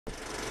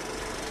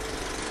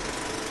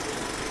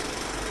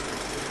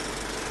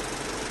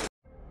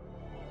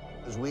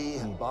as we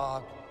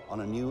embark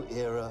on a new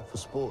era for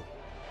sport.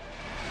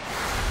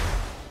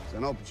 It's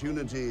an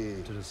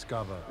opportunity to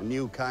discover a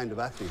new kind of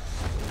athlete.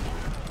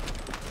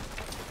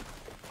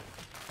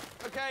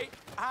 Okay,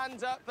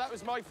 hands up. That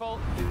was my fault.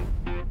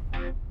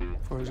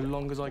 For as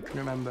long as I can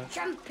remember,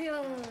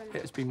 Champion! it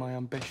has been my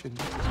ambition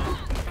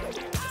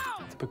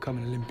to become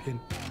an Olympian.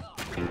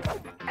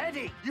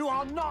 Eddie, you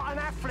are not an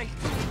athlete!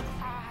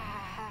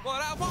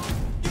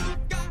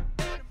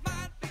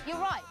 You're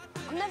right.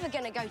 I'm never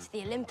going to go to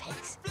the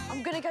Olympics.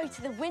 I'm going to go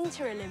to the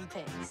Winter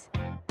Olympics.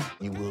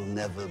 You will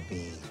never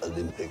be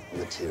Olympic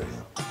material.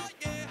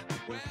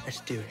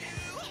 Let's do it.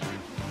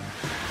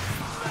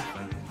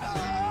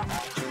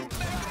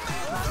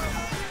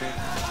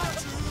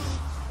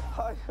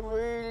 I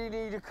really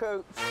need a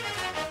coach.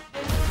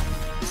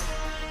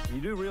 You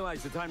do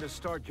realize the time to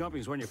start jumping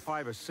is when you're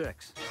 5 or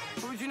 6.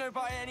 What would you know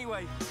about it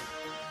anyway?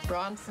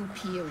 Bronson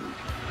Peary,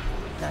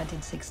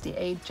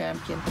 1968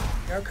 champion.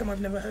 How come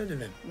I've never heard of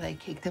him? They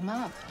kicked him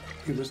out.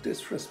 He was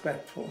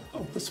disrespectful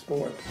of the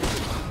sport.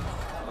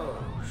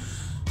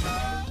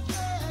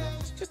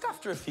 Just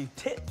after a few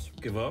tips.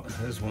 Give up.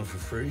 There's one for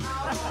free.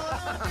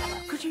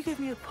 Could you give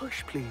me a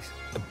push, please?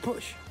 A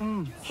push?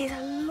 He's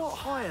a lot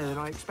higher than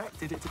I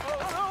expected it to be.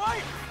 Oh,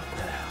 wait!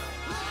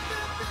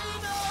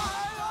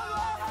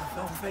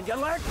 Don't bend your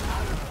leg.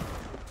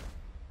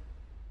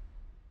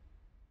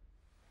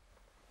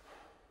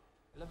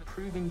 I love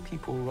proving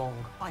people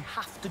wrong. I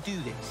have to do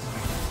this.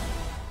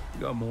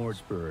 You got more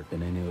spirit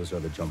than any of those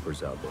other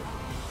jumpers out there.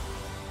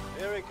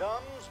 Here he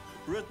comes,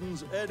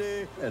 Britain's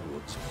Eddie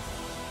Edwards.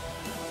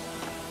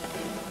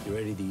 You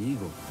ready, the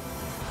Eagle?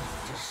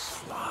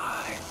 Just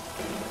slide.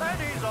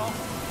 Eddie's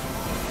off.